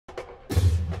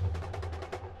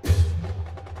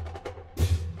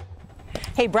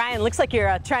Hey Brian, looks like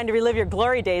you're trying to relive your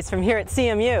glory days from here at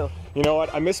CMU. You know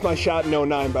what, I missed my shot in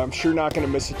 '09, but I'm sure not going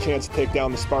to miss a chance to take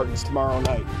down the Spartans tomorrow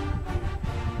night.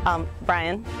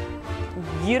 Brian,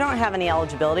 you don't have any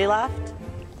eligibility left,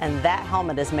 and that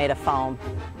helmet is made of foam.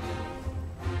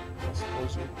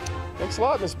 Thanks a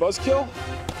lot, Miss Buzzkill.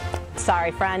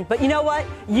 Sorry, friend, but you know what?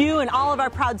 You and all of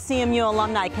our proud CMU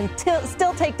alumni can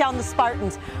still take down the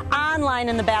Spartans online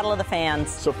in the Battle of the Fans.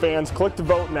 So fans, click to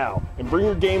vote now, and bring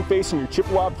your game face and your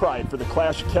Chippewa pride for the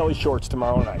Clash of Kelly Shorts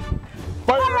tomorrow night.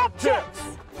 Fire up,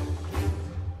 Chips!